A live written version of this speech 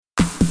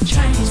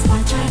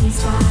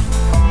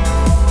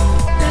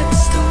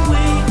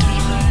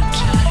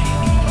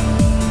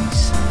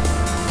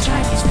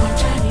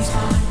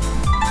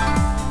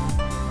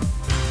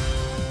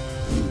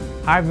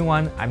Hi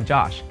everyone, I'm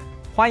Josh.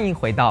 欢迎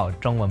回到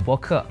中文播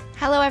客。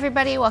Hello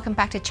everybody, welcome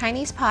back to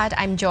Chinese Pod.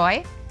 I'm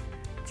Joy.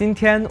 今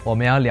天我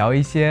们要聊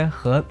一些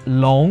和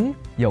龙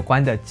有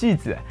关的句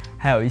子，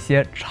还有一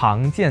些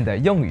常见的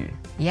用语。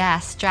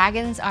Yes,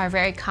 dragons are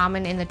very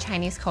common in the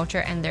Chinese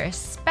culture and they're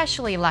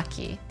especially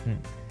lucky.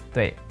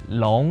 对，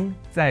龙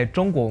在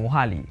中国文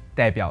化里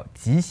代表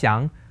吉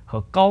祥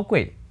和高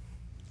贵。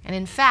And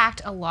in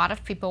fact, a lot of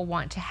people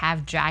want to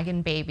have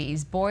dragon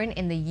babies born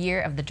in the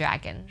year of the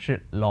dragon.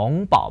 是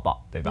龙宝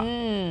宝，对吧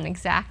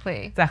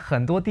Exactly. 在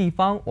很多地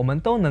方我们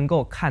都能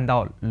够看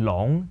到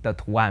龙的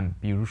图案，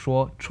比如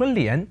说春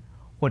联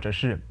或者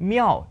是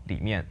庙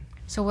里面。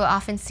So we'll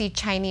often see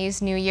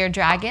Chinese New Year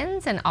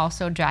dragons and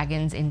also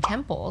dragons in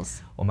temples.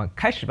 我们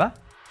开始吧。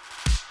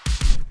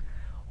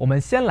我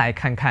们先来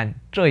看看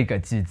这一个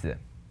句子：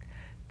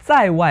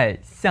在外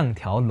像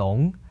条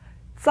龙，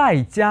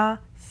在家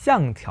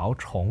像条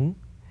虫。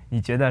你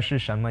觉得是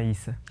什么意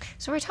思？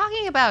 So we're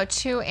talking about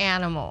two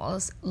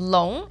animals.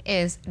 Long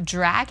is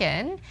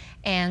dragon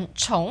and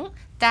chong,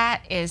 that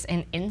is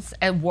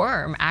a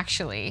worm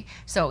actually.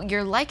 So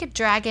you're like a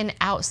dragon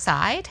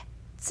outside.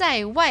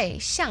 在外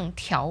像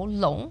条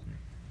龙，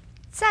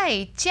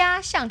在家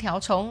像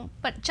条虫,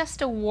 but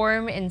just a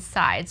worm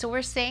inside. So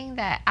we're saying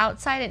that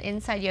outside and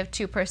inside you have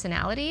two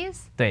personalities.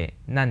 对，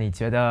那你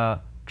觉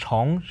得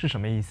虫是什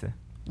么意思？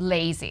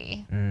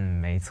 Lazy.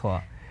 没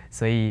错。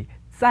所以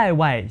在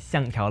外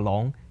像条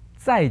龙，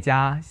在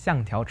家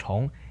像条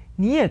虫。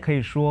你也可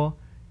以说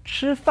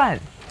吃饭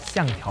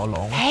像条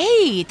龙。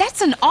 Hey,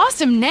 that's an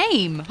awesome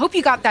name. Hope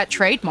you got that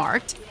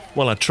trademarked.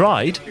 Well, I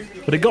tried,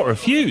 but it got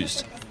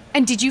refused.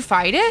 And did you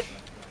fight it?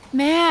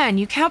 Man,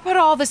 you can't put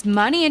all this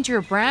money into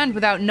your brand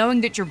without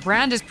knowing that your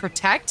brand is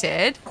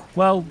protected.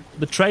 Well,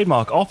 the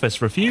trademark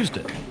office refused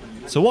it.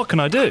 So what can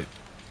I do?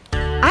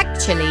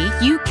 Actually,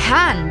 you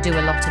can do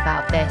a lot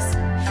about this.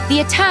 The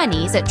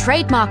attorneys at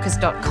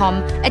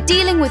trademarkers.com are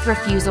dealing with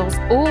refusals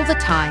all the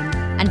time,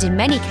 and in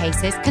many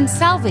cases can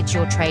salvage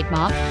your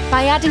trademark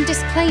by adding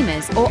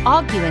disclaimers or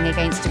arguing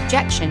against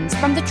objections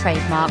from the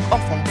trademark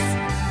office.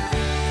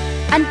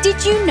 And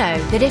did you know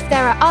that if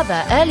there are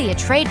other earlier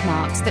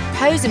trademarks that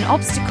pose an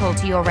obstacle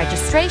to your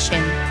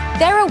registration,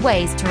 there are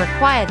ways to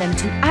require them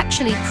to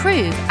actually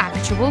prove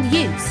actual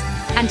use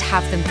and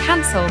have them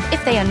cancelled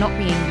if they are not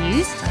being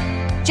used?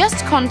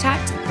 Just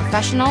contact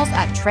professionals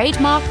at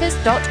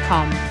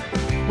trademarkers.com.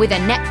 With a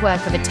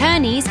network of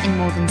attorneys in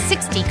more than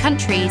 60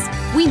 countries,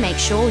 we make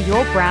sure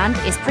your brand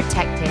is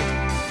protected.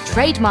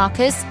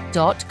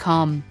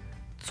 Trademarkers.com.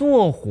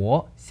 做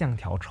活像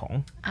条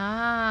虫。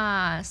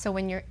 So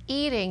when you're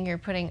eating, you're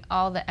putting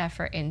all the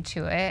effort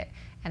into it,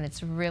 and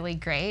it's really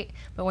great.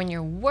 But when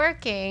you're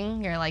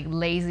working, you're like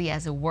lazy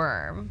as a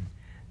worm.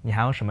 你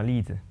还有什么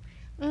例子？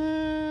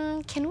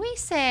 Can we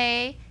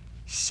say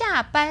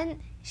下班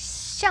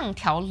像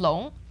条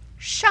龙，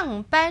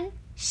上班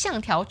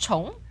像条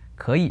虫？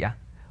可以啊，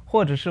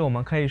或者是我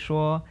们可以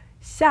说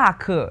下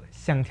课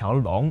像条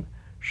龙，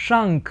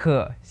上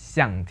课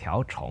像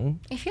条虫。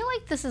 I feel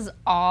like this is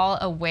all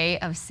a way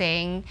of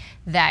saying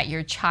that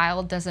your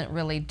child doesn't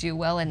really do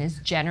well and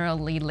is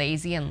generally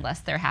lazy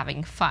unless they're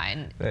having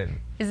fun. 对，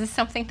 Is this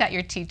something that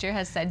your teacher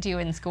has said to you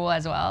in school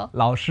as well?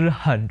 老师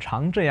很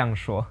常这样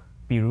说。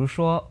比如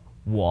说，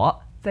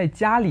我在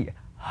家里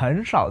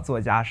很少做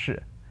家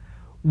事，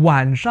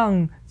晚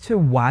上却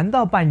玩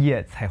到半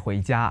夜才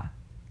回家。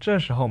这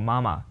时候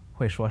妈妈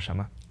会说什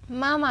么？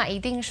妈妈一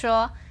定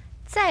说，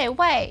在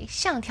外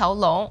像条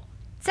龙，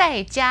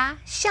在家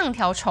像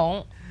条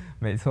虫。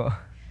没错。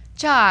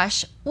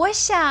 Josh， 我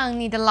想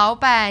你的老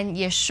板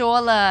也说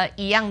了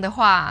一样的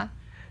话。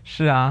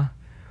是啊，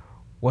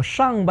我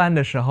上班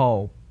的时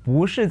候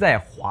不是在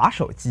滑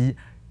手机，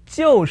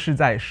就是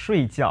在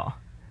睡觉。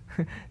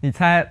你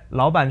猜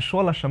老板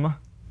说了什么？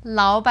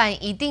老板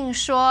一定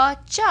说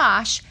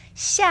Josh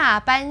下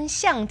班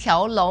像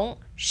条龙，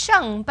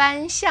上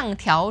班像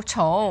条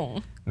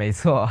虫。没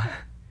错。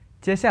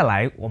接下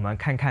来我们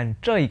看看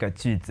这一个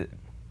句子：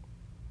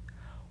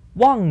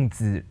望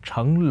子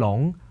成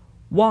龙，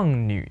望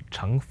女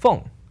成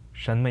凤。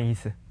什么意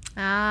思？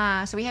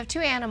 So we have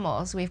two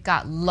animals. We've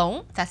got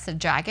long, that's the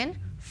dragon.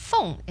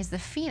 Feng is the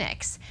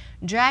phoenix.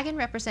 Dragon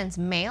represents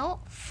male,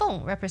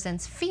 Feng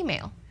represents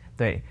female.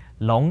 对，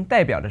龙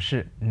代表的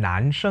是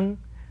男生，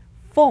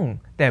凤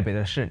代表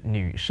的是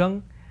女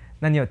生。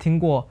那你有听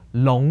过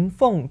龙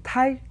凤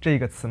胎这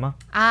个词吗？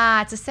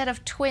 It's a set of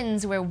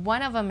twins where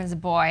one of them is a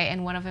boy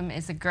and one of them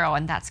is a girl,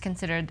 and that's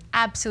considered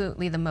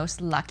absolutely the most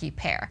lucky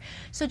pair.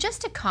 So just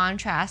to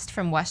contrast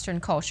from Western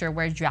culture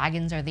where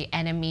dragons are the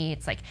enemy,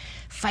 it's like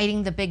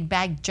fighting the big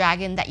bad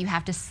dragon that you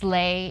have to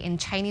slay. In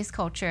Chinese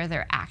culture,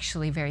 they're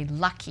actually very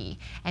lucky,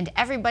 and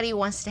everybody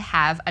wants to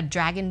have a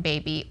dragon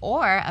baby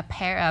or a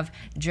pair of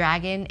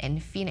dragon and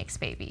phoenix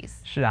babies.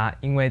 是啊，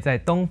因为在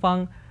东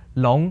方，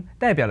龙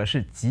代表的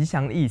是吉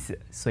祥的意思，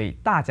所以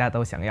大家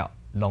都想要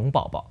龙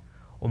宝宝。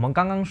我们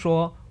刚刚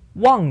说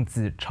望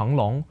子成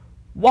龙，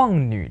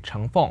望女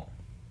成凤。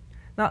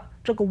那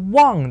这个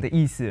望的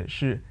意思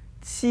是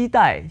期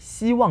待、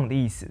希望的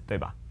意思，对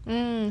吧？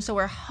 So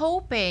we're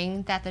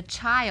hoping that the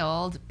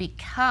child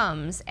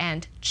becomes,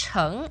 and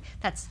成,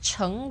 that's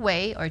成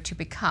为 or to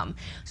become.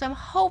 So I'm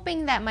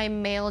hoping that my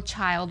male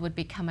child would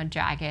become a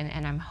dragon,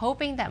 and I'm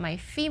hoping that my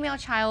female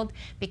child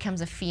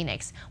becomes a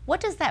phoenix.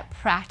 What does that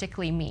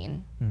practically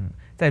mean?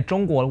 在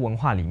中国文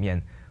化里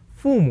面，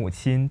父母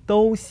亲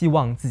都希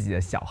望自己的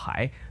小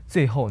孩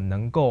最后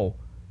能够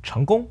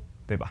成功，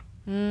对吧？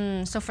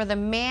 So for the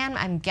man,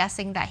 I'm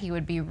guessing that he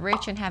would be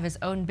rich and have his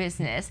own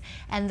business,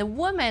 and the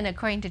woman,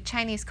 according to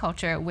Chinese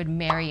culture, would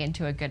marry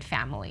into a good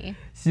family.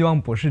 希望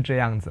不是这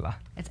样子了。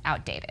 It's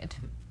outdated.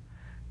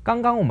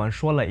 刚刚我们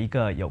说了一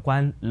个有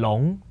关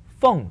龙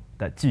凤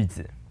的句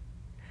子，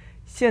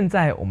现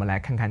在我们来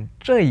看看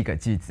这一个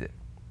句子：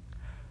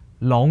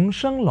龙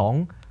生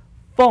龙，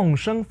凤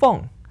生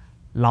凤，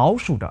老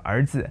鼠的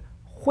儿子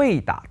会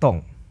打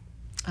洞。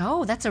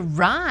 Oh, that's a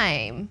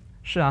rhyme.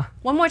 是啊，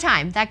 One more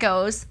time. That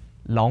goes,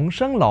 龙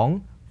生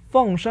龙，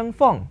凤生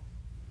凤。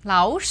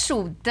老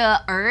鼠的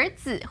儿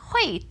子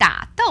会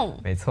打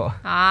洞。没错。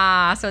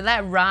 So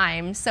that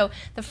rhymes. So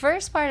the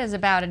first part is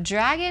about a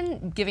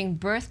dragon giving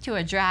birth to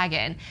a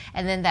dragon,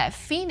 and then that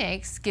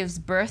phoenix gives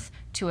birth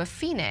to a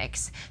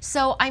phoenix.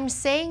 So I'm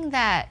saying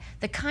that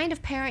the kind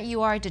of parent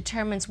you are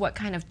determines what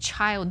kind of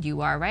child you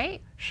are,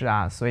 right? 是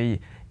啊，所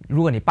以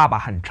如果你爸爸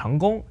很成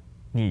功，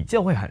你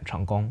就会很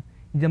成功；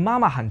你的妈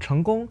妈很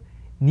成功，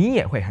你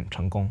也会很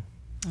成功。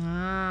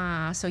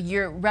 So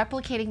you're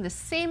replicating the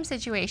same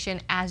situation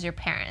as your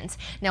parents.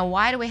 Now,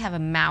 why do we have a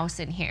mouse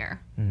in here?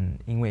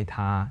 因为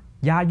它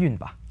押韵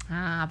吧。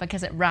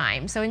 Because it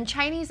rhymes. So in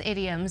Chinese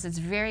idioms, it's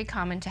very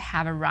common to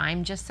have a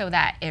rhyme just so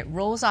that it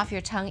rolls off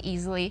your tongue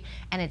easily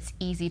and it's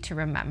easy to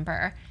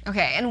remember.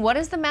 Okay, and what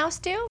does the mouse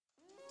do?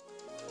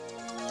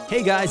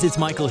 Hey guys, it's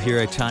Michael here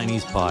at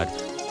Chinese Pod,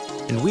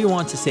 and we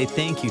want to say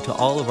thank you to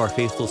all of our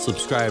faithful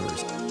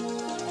subscribers.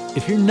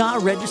 If you're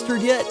not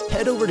registered yet,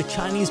 head over to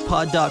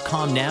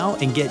ChinesePod.com now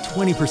and get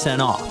 20%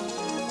 off.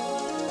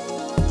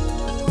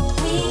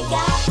 We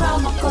got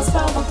promo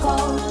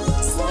codes.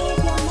 Save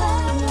your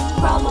money.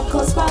 Promo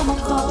codes.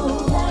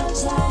 Learn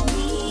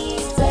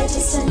Chinese.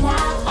 Register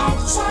now at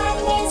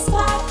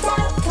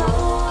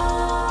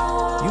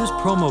ChinesePod.com. Use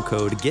promo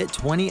code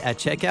GET20 at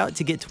checkout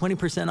to get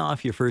 20%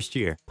 off your first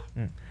year.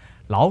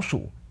 老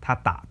鼠它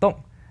打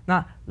洞，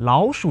那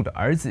老鼠的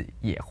儿子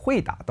也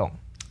会打洞。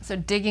 So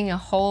digging a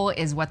hole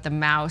is what the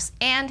mouse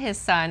and his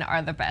son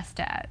are the best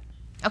at.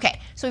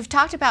 Okay, so we've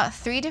talked about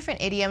 3 different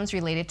idioms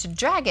related to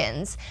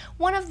dragons.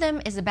 One of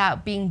them is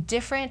about being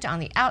different on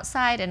the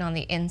outside and on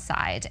the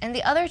inside, and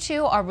the other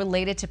 2 are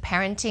related to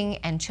parenting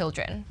and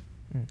children.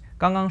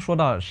 刚刚说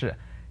到的是，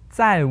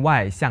在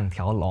外像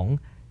条龙，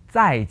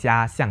在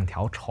家像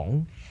条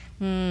虫。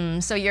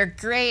 So you're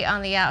great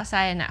on the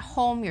outside, and at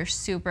home you're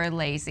super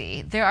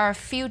lazy. There are a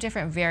few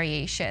different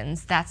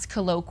variations. That's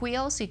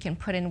colloquial, so you can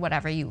put in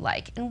whatever you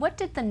like. And what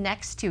did the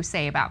next 2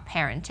 say about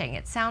parenting?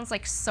 It sounds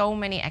like so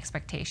many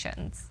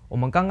expectations. 我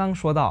们刚刚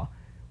说到，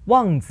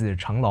望子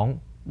成龙，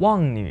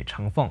望女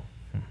成凤。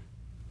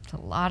 It's a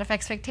lot of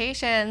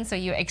expectations. So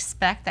you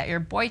expect that your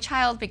boy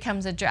child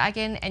becomes a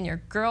dragon and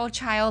your girl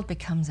child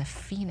becomes a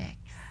phoenix.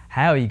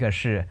 还有一个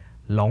是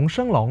龙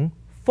生龙，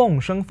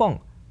凤生凤，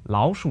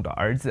老鼠的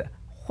儿子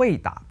会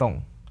打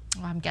洞。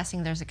 Well, I'm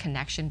guessing there's a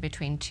connection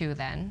between 2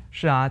 then.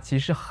 是啊，其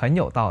实很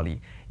有道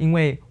理，因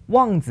为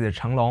望子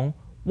成龙，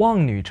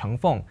望女成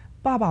凤，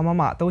爸爸妈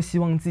妈都希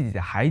望自己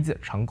的孩子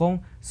成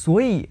功，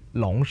所以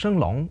龙生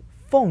龙，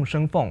凤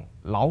生凤，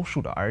老鼠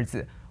的儿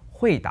子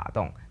会打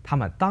洞，他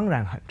们当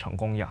然很成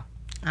功呀。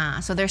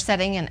 So they're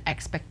setting an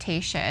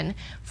expectation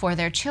for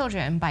their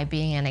children by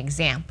being an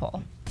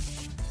example.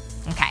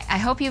 Okay, I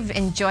hope you've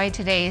enjoyed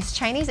today's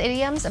Chinese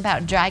idioms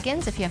about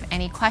dragons. If you have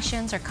any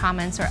questions or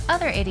comments or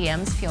other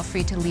idioms, feel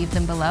free to leave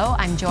them below.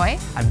 I'm Joy.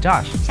 I'm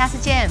Josh. 下次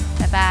见，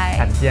拜拜。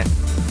下次见。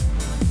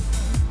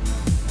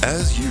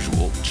 As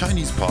usual,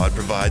 ChinesePod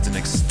provides an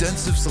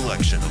extensive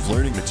selection of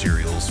learning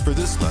materials for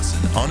this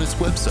lesson on its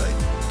website,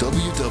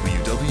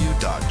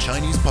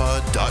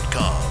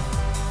 www.ChinesePod.com.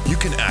 You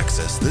can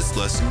access this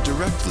lesson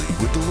directly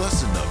with the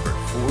lesson number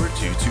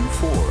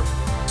 4224.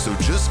 So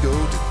just go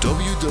to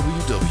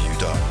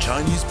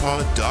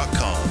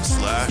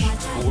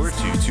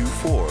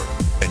www.ChinesePod.com/4224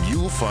 and you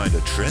will find a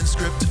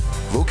transcript,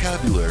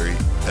 vocabulary,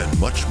 and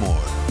much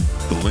more.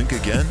 The link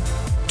again,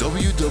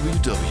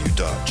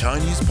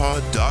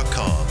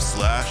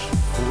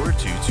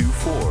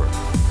 www.ChinesePod.com/4224.